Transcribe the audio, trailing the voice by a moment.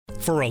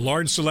For a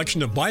large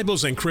selection of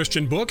Bibles and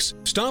Christian books,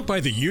 stop by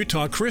the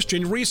Utah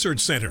Christian Research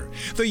Center.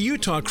 The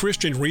Utah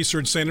Christian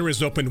Research Center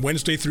is open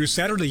Wednesday through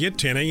Saturday at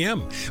 10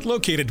 a.m.,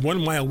 located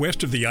 1 mile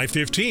west of the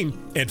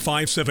I-15 at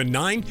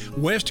 579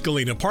 West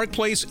Galena Park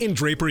Place in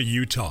Draper,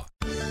 Utah.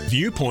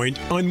 Viewpoint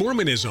on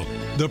Mormonism,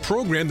 the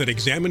program that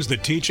examines the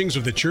teachings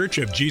of the Church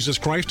of Jesus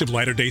Christ of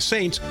Latter-day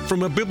Saints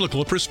from a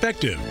biblical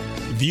perspective.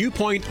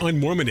 Viewpoint on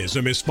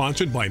Mormonism is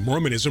sponsored by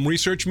Mormonism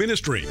Research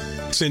Ministry.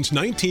 Since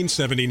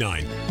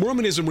 1979,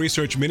 Mormonism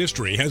Research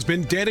Ministry has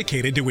been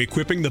dedicated to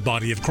equipping the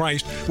body of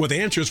Christ with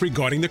answers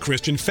regarding the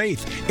Christian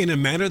faith in a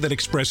manner that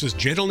expresses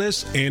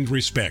gentleness and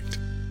respect.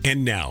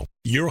 And now,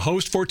 your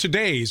host for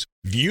today's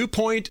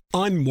Viewpoint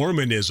on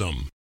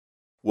Mormonism.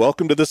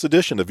 Welcome to this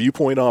edition of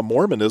Viewpoint on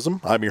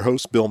Mormonism. I'm your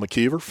host, Bill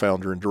McKeever,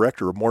 founder and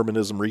director of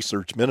Mormonism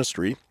Research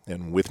Ministry.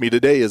 And with me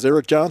today is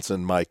Eric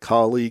Johnson, my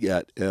colleague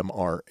at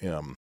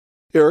MRM.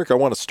 Eric, I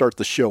want to start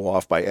the show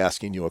off by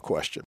asking you a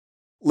question.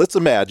 Let's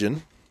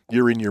imagine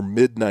you're in your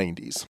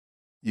mid-90s.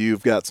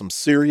 You've got some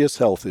serious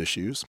health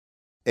issues,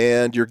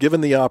 and you're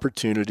given the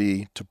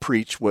opportunity to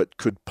preach what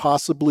could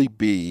possibly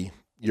be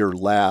your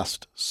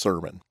last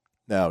sermon.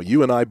 Now,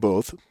 you and I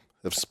both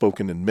have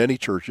spoken in many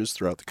churches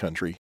throughout the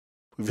country.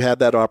 We've had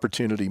that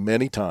opportunity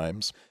many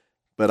times,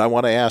 but I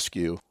want to ask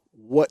you,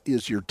 what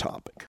is your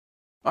topic?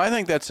 I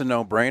think that's a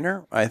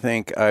no-brainer. I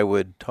think I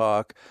would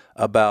talk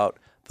about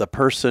the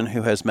person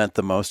who has meant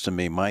the most to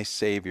me, my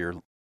Savior,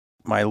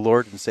 my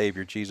Lord and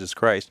Savior, Jesus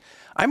Christ.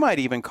 I might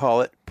even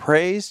call it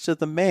Praise to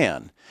the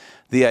Man.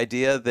 The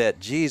idea that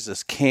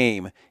Jesus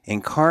came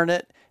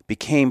incarnate,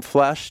 became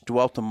flesh,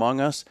 dwelt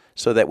among us,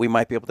 so that we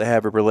might be able to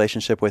have a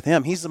relationship with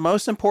Him. He's the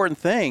most important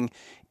thing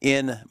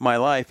in my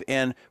life.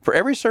 And for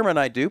every sermon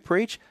I do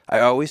preach, I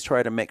always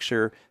try to make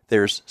sure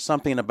there's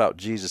something about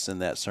Jesus in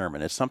that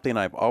sermon. It's something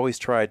I've always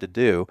tried to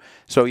do.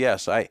 So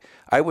yes, I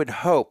would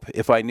hope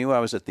if I knew I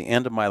was at the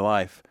end of my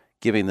life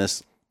giving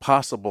this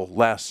possible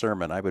last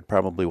sermon, I would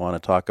probably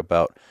want to talk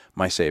about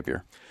my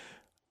Savior.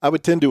 I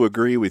would tend to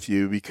agree with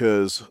you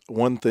because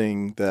one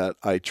thing that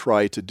I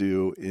try to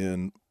do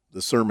in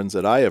the sermons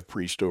that I have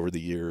preached over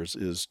the years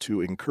is to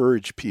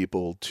encourage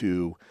people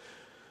to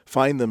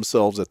find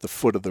themselves at the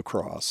foot of the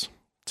cross,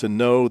 to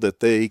know that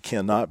they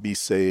cannot be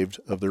saved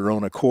of their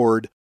own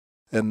accord,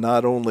 and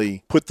not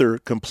only put their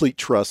complete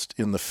trust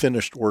in the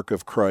finished work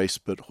of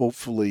Christ, but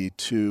hopefully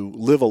to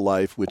live a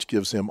life which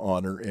gives Him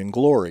honor and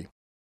glory.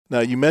 Now,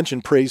 you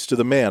mentioned praise to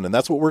the man, and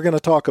that's what we're going to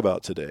talk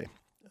about today,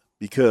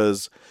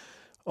 because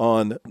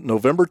on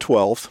November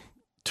 12th,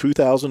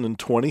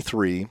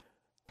 2023,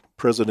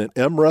 President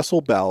M.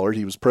 Russell Ballard,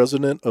 he was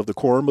president of the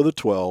Quorum of the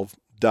 12,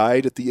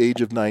 died at the age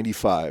of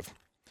 95.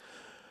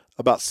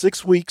 About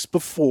 6 weeks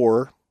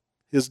before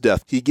his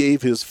death, he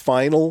gave his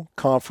final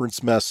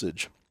conference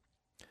message.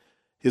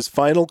 His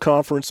final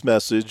conference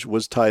message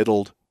was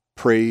titled,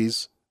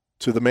 Praise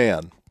to the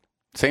Man.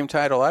 Same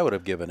title I would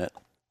have given it.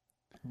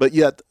 But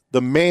yet,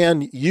 the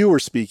man you were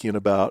speaking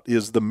about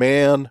is the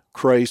man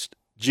Christ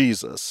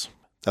Jesus.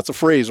 That's a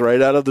phrase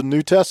right out of the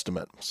New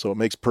Testament, so it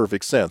makes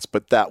perfect sense.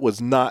 But that was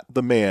not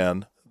the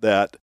man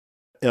that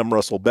M.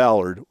 Russell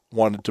Ballard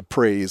wanted to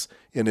praise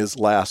in his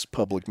last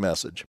public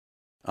message.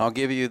 I'll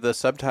give you the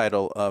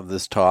subtitle of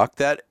this talk.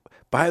 That,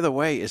 by the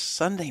way, is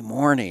Sunday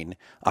morning,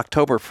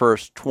 October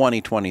 1st,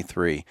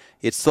 2023.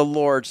 It's the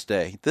Lord's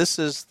Day. This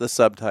is the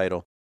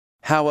subtitle.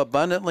 How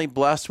abundantly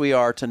blessed we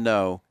are to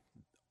know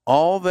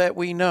all that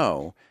we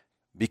know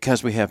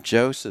because we have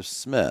Joseph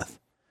Smith,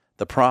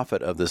 the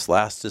prophet of this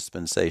last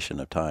dispensation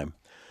of time.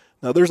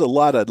 Now, there's a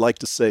lot I'd like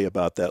to say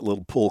about that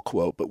little pull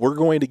quote, but we're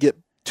going to get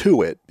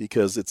to it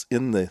because it's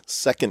in the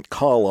second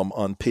column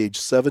on page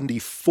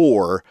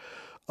 74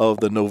 of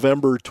the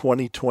November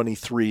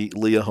 2023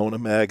 Liahona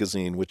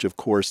magazine, which of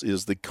course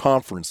is the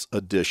conference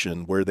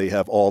edition where they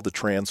have all the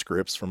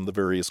transcripts from the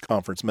various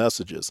conference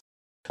messages.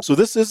 So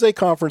this is a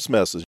conference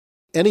message.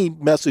 Any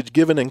message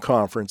given in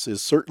conference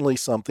is certainly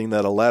something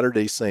that a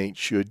Latter-day Saint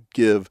should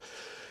give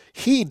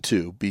heed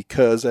to,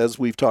 because as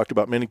we've talked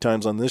about many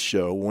times on this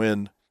show,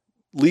 when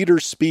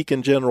leaders speak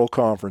in general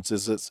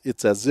conferences,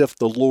 it's as if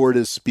the Lord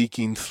is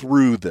speaking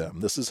through them.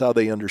 This is how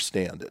they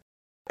understand it.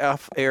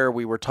 Off air,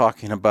 we were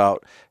talking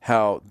about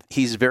how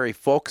he's very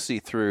folksy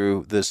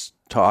through this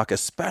talk,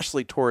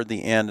 especially toward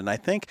the end. And I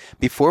think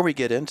before we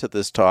get into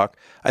this talk,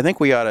 I think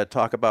we ought to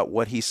talk about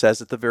what he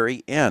says at the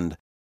very end.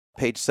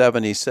 Page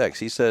 76,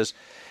 he says,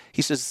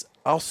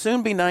 I'll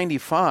soon be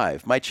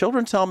 95. My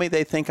children tell me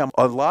they think I'm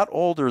a lot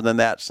older than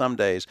that some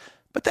days,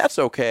 but that's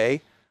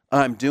okay.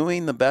 I'm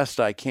doing the best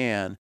I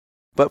can.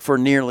 But for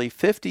nearly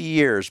 50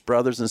 years,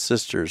 brothers and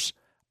sisters,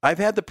 I've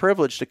had the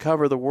privilege to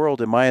cover the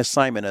world in my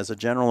assignment as a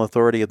general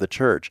authority of the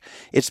church.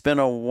 It's been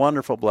a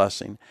wonderful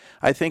blessing.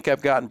 I think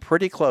I've gotten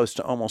pretty close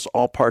to almost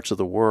all parts of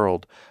the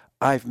world.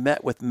 I've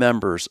met with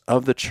members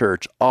of the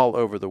church all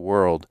over the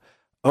world.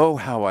 Oh,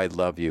 how I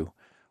love you.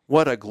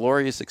 What a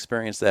glorious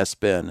experience that's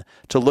been,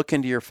 to look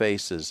into your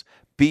faces,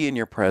 be in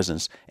your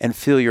presence, and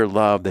feel your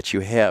love that you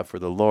have for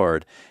the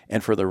Lord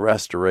and for the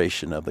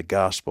restoration of the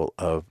gospel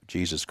of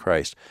Jesus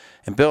Christ.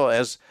 And Bill,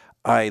 as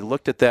I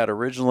looked at that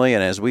originally,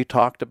 and as we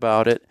talked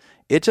about it,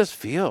 it just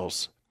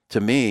feels to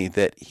me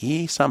that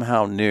he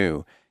somehow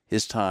knew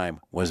his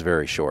time was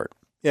very short.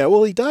 Yeah,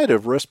 well, he died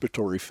of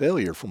respiratory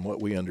failure from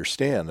what we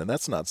understand, and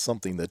that's not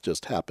something that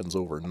just happens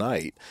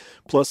overnight.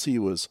 Plus, he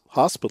was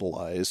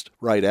hospitalized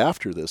right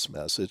after this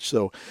message,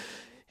 so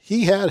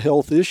he had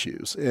health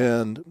issues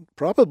and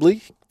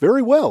probably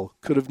very well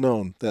could have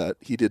known that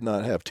he did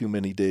not have too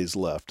many days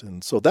left.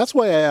 And so that's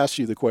why I asked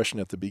you the question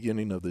at the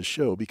beginning of this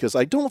show, because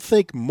I don't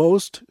think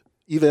most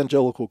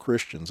evangelical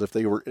Christians, if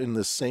they were in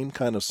this same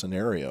kind of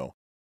scenario,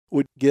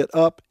 would get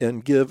up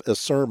and give a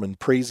sermon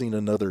praising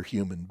another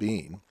human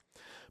being.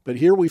 But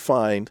here we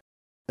find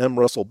M.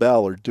 Russell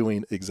Ballard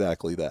doing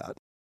exactly that.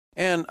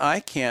 And I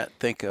can't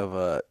think of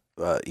a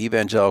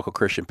evangelical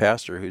Christian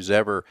pastor who's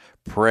ever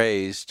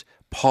praised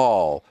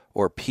Paul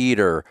or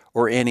Peter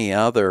or any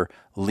other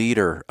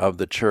leader of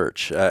the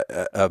church,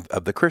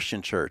 of the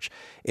Christian church.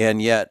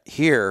 And yet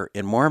here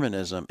in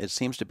Mormonism, it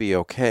seems to be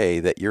okay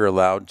that you're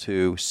allowed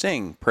to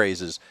sing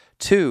praises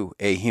to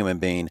a human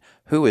being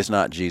who is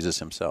not Jesus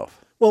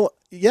himself. Well,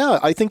 yeah,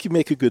 I think you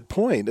make a good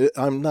point.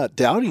 I'm not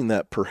doubting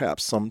that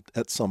perhaps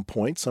at some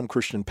point some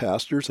Christian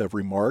pastors have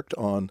remarked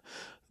on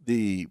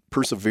the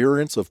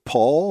perseverance of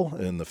Paul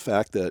and the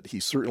fact that he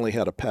certainly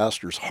had a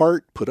pastor's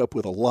heart, put up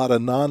with a lot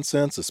of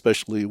nonsense,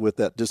 especially with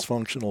that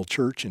dysfunctional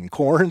church in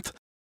Corinth,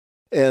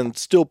 and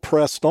still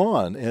pressed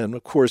on and,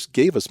 of course,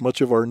 gave us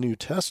much of our New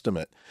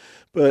Testament.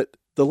 But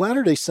the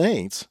Latter-day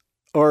Saints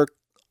are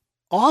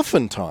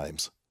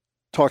oftentimes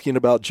talking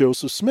about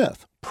Joseph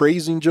Smith,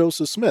 praising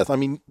Joseph Smith. I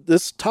mean,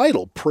 this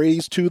title,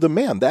 Praise to the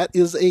Man, that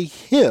is a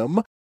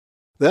hymn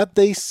that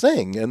they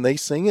sing, and they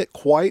sing it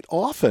quite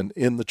often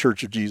in the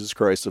Church of Jesus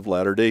Christ of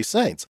Latter-day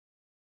Saints.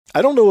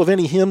 I don't know of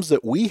any hymns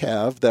that we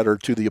have that are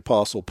to the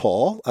Apostle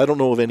Paul. I don't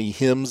know of any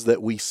hymns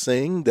that we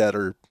sing that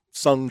are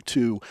sung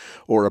to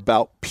or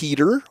about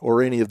Peter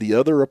or any of the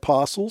other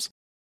apostles.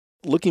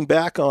 Looking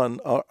back on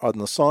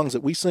the songs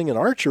that we sing in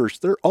our church,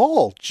 they're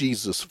all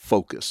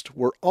Jesus-focused.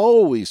 We're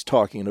always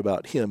talking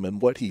about him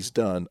and what he's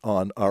done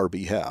on our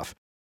behalf.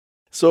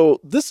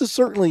 So this is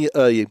certainly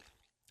a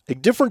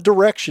different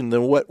direction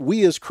than what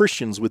we as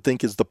Christians would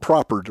think is the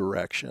proper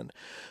direction.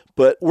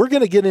 But we're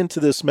going to get into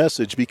this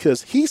message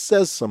because he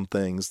says some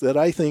things that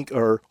I think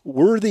are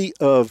worthy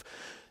of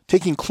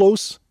taking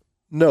close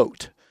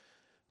note.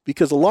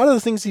 Because a lot of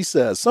the things he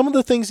says, some of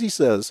the things he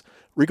says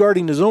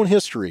regarding his own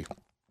history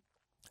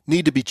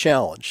need to be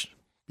challenged.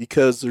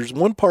 Because there's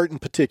one part in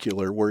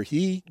particular where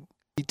he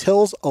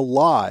tells a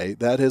lie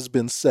that has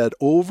been said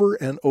over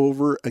and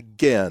over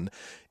again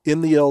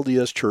in the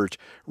LDS Church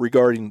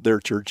regarding their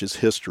church's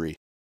history.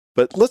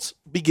 But let's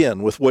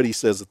begin with what he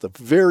says at the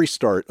very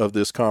start of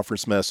this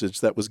conference message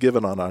that was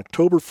given on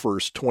October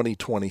 1st,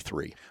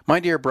 2023.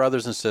 My dear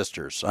brothers and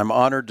sisters, I'm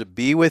honored to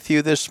be with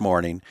you this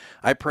morning.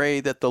 I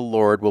pray that the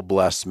Lord will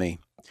bless me.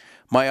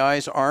 My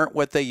eyes aren't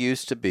what they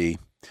used to be.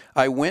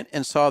 I went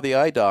and saw the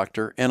eye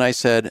doctor, and I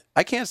said,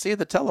 I can't see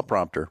the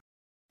teleprompter.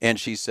 And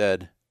she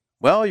said,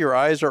 well, your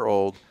eyes are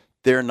old.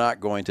 They're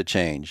not going to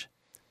change.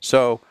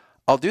 So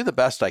I'll do the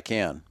best I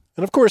can.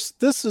 And of course,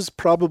 this is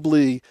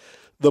probably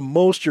the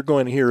most you're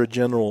going to hear a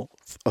general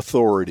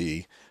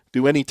authority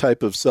do any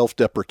type of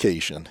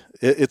self-deprecation.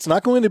 It's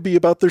not going to be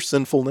about their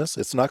sinfulness.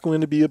 It's not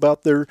going to be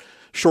about their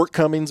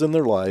shortcomings in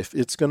their life.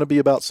 It's going to be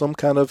about some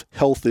kind of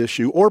health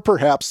issue or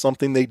perhaps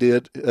something they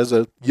did as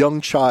a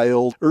young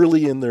child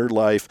early in their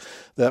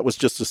life that was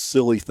just a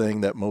silly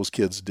thing that most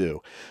kids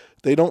do.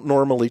 They don't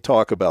normally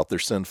talk about their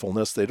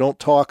sinfulness. They don't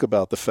talk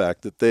about the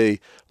fact that they,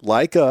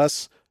 like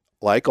us,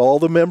 like all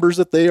the members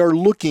that they are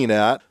looking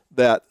at,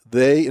 that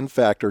they, in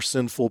fact, are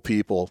sinful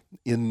people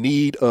in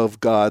need of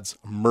God's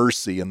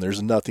mercy, and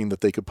there's nothing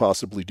that they could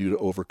possibly do to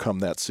overcome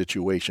that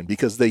situation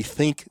because they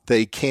think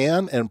they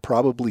can and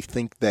probably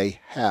think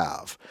they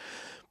have.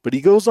 But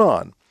he goes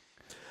on,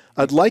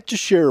 I'd like to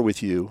share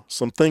with you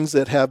some things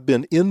that have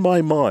been in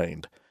my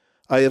mind.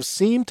 I have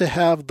seemed to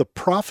have the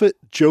prophet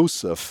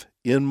Joseph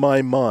in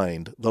my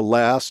mind the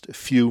last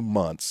few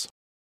months.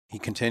 He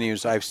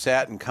continues, I've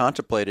sat and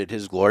contemplated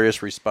his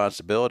glorious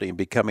responsibility in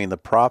becoming the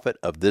prophet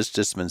of this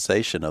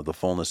dispensation of the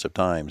fullness of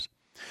times.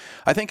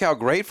 I think how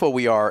grateful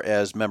we are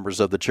as members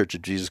of the Church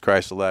of Jesus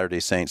Christ of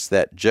Latter-day Saints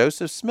that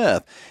Joseph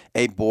Smith,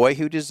 a boy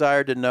who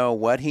desired to know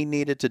what he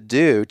needed to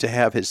do to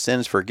have his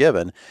sins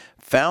forgiven,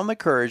 found the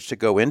courage to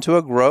go into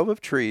a grove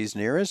of trees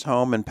near his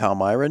home in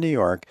Palmyra, New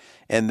York,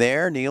 and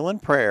there kneel in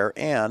prayer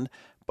and,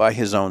 by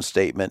his own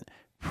statement,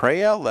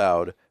 pray out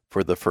loud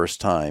for the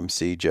first time.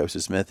 See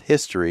Joseph Smith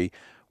History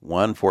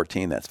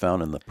 1:14. That's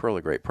found in the Pearl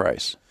of Great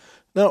Price.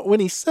 Now, when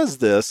he says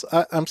this,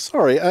 I'm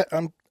sorry,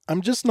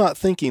 I'm just not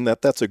thinking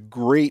that that's a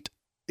great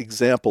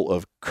example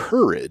of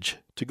courage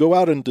to go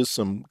out into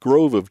some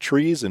grove of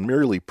trees and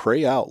merely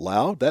pray out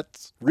loud.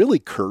 That's really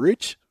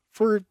courage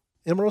for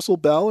M. Russell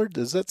Ballard.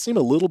 Does that seem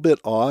a little bit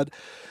odd?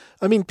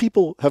 I mean,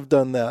 people have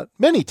done that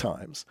many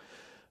times,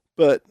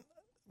 but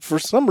for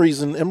some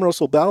reason, M.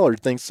 Russell Ballard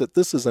thinks that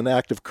this is an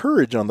act of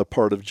courage on the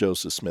part of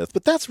Joseph Smith,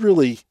 but that's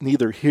really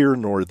neither here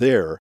nor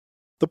there.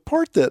 The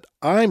part that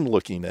I'm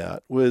looking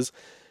at was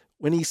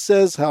when he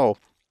says how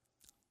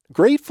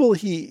grateful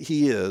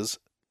he is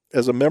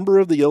as a member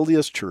of the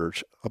LDS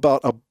Church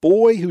about a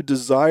boy who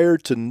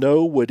desired to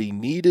know what he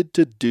needed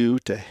to do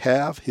to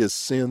have his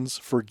sins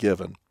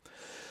forgiven.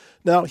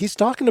 Now, he's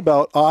talking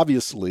about,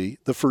 obviously,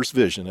 the first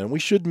vision, and we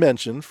should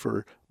mention,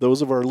 for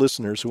those of our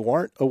listeners who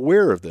aren't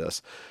aware of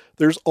this,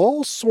 there's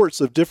all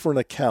sorts of different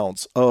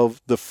accounts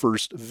of the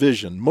first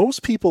vision.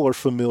 Most people are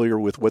familiar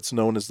with what's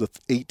known as the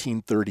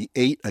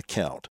 1838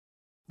 account.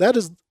 That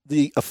is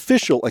the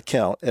official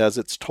account as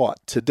it's taught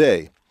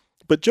today.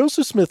 But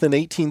Joseph Smith in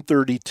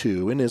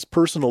 1832, in his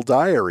personal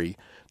diary,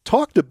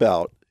 talked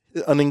about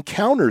an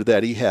encounter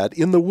that he had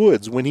in the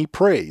woods when he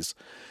prays.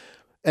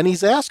 And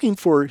he's asking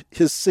for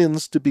his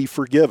sins to be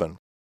forgiven.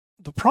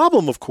 The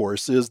problem, of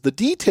course, is the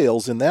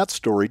details in that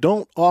story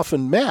don't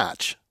often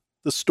match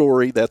the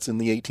story that's in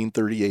the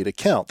 1838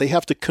 account. They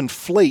have to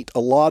conflate a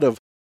lot of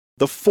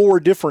the 4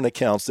 different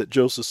accounts that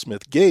Joseph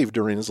Smith gave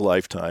during his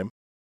lifetime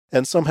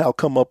and somehow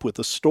come up with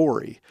a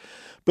story.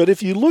 But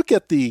if you look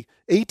at the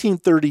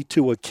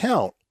 1832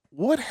 account,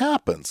 what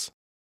happens?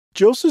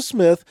 Joseph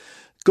Smith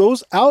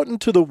goes out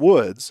into the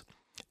woods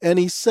and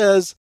he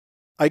says,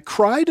 I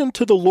cried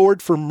unto the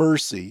Lord for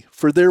mercy,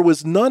 for there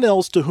was none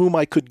else to whom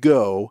I could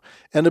go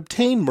and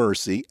obtain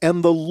mercy,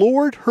 and the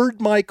Lord heard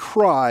my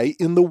cry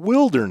in the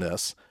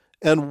wilderness,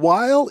 and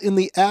while in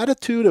the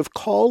attitude of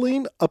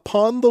calling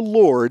upon the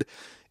Lord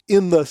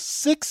in the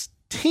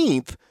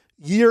 16th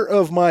year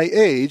of my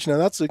age, now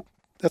that's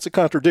a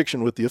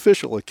contradiction with the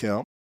official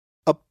account,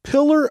 a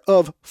pillar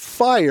of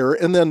fire,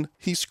 and then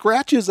he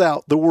scratches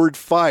out the word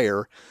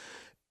fire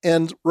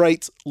and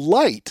writes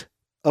light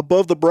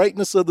above the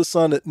brightness of the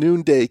sun at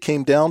noonday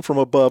came down from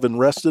above and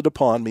rested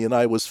upon me, and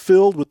I was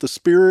filled with the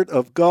Spirit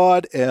of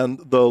God, and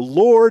the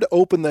Lord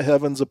opened the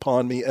heavens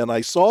upon me, and I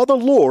saw the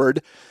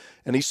Lord,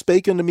 and he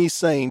spake unto me,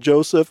 saying,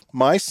 Joseph,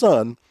 my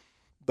son,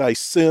 thy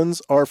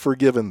sins are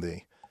forgiven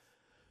thee.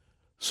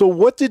 So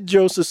what did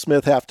Joseph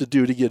Smith have to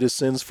do to get his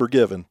sins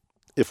forgiven,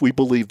 if we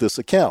believe this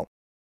account?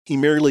 He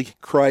merely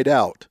cried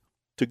out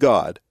to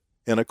God.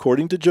 And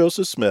according to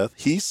Joseph Smith,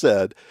 he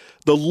said,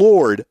 the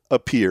Lord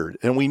appeared.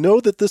 And we know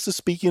that this is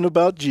speaking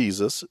about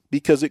Jesus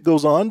because it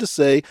goes on to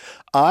say,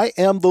 I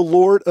am the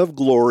Lord of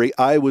glory.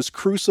 I was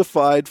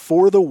crucified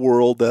for the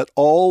world that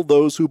all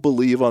those who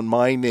believe on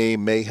my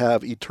name may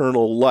have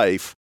eternal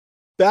life.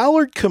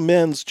 Ballard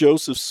commends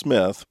Joseph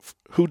Smith,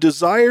 who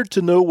desired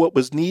to know what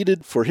was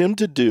needed for him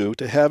to do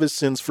to have his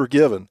sins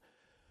forgiven.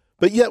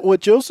 But yet what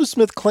Joseph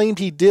Smith claimed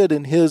he did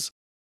in his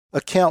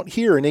account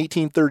here in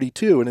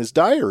 1832 in his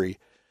diary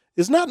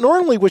is not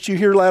normally what you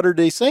hear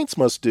Latter-day Saints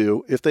must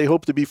do if they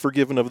hope to be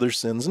forgiven of their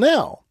sins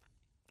now.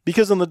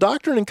 Because in the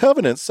Doctrine and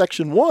Covenants,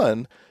 section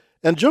 1,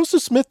 and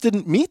Joseph Smith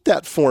didn't meet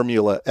that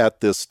formula at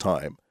this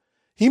time.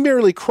 He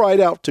merely cried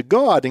out to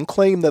God and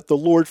claimed that the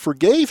Lord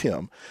forgave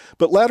him.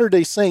 But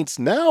Latter-day Saints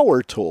now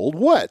are told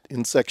what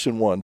in section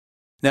 1?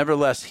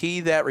 Nevertheless, he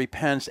that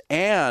repents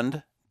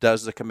and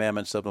does the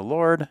commandments of the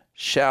Lord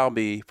shall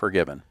be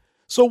forgiven.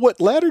 So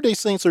what Latter-day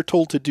Saints are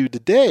told to do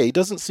today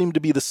doesn't seem to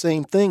be the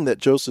same thing that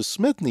Joseph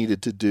Smith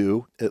needed to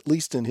do, at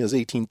least in his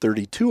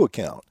 1832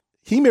 account.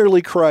 He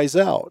merely cries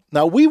out.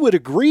 Now, we would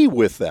agree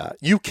with that.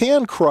 You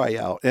can cry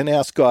out and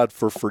ask God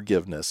for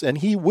forgiveness, and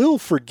he will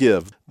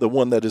forgive the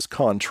one that is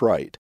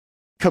contrite.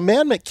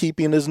 Commandment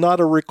keeping is not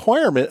a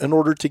requirement in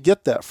order to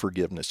get that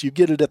forgiveness. You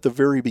get it at the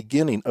very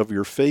beginning of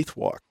your faith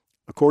walk.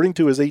 According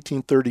to his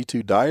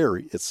 1832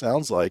 diary, it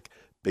sounds like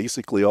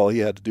basically all he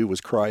had to do was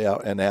cry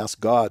out and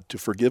ask God to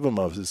forgive him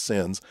of his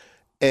sins.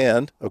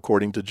 And,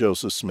 according to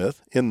Joseph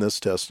Smith, in this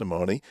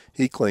testimony,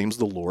 he claims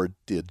the Lord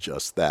did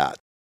just that.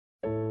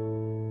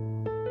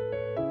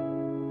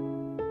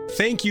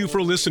 Thank you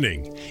for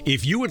listening.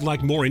 If you would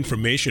like more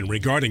information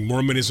regarding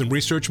Mormonism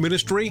Research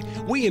Ministry,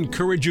 we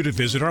encourage you to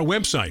visit our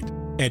website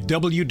at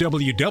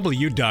www.mrm.org,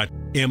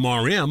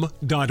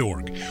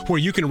 where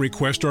you can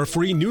request our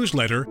free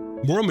newsletter,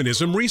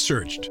 Mormonism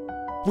Researched.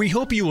 We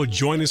hope you will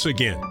join us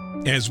again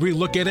as we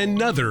look at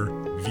another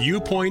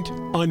viewpoint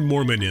on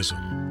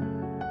Mormonism.